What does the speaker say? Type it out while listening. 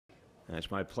And it's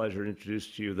my pleasure to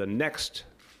introduce to you the next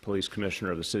police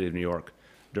commissioner of the City of New York,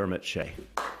 Dermot Shea.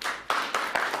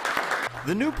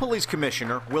 The new police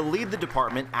commissioner will lead the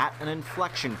department at an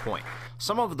inflection point.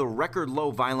 Some of the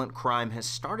record-low violent crime has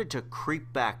started to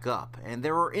creep back up, and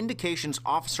there are indications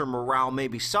officer morale may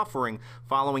be suffering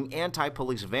following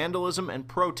anti-police vandalism and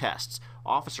protests.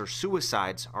 Officer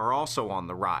suicides are also on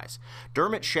the rise.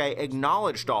 Dermot Shea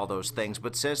acknowledged all those things,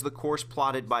 but says the course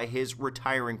plotted by his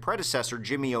retiring predecessor,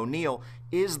 Jimmy O'Neill,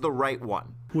 is the right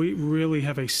one. We really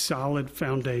have a solid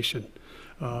foundation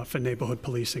for neighborhood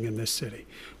policing in this city.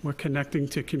 We're connecting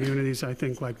to communities, I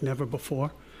think, like never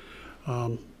before.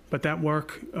 But that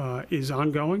work is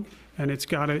ongoing, and it's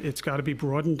got to be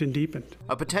broadened and deepened.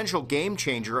 A potential game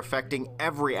changer affecting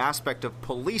every aspect of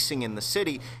policing in the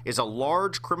city is a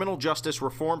large criminal justice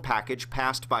reform package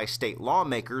passed by state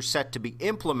lawmakers set to be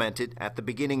implemented at the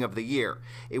beginning of the year.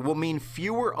 It will mean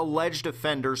fewer alleged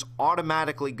offenders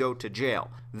automatically go to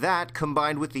jail. That,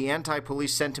 combined with the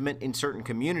anti-police sentiment in certain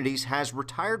communities, has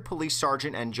retired police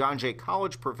sergeant and John Jay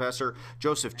College professor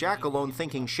Joseph Jackalone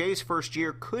thinking Shea's first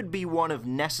year could be one of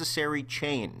necessary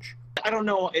change. I don't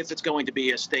know if it's going to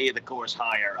be a stay the course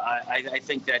hire. I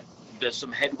think that there's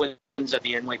some headwinds that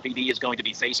the NYPD is going to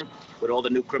be facing with all the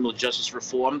new criminal justice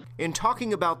reform. In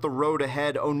talking about the road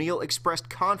ahead, O'Neill expressed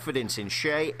confidence in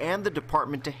Shea and the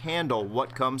department to handle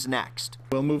what comes next.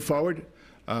 We'll move forward.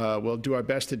 We'll do our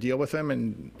best to deal with them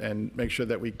and make sure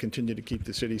that we continue to keep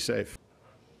the city safe.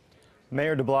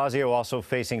 Mayor de Blasio also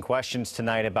facing questions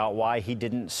tonight about why he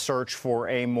didn't search for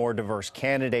a more diverse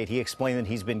candidate. He explained that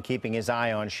he's been keeping his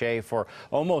eye on Shea for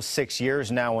almost 6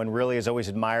 years now and really has always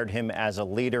admired him as a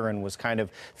leader and was kind of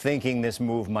thinking this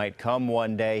move might come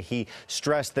one day. He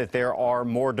stressed that there are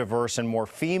more diverse and more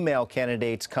female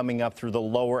candidates coming up through the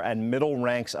lower and middle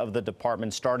ranks of the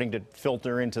department, starting to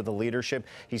filter into the leadership.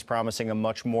 He's promising a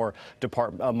much more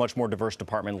diverse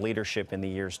department leadership in the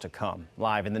years to come.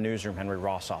 Live in the newsroom, Henry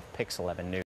Rossoff, Pix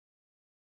 11 News.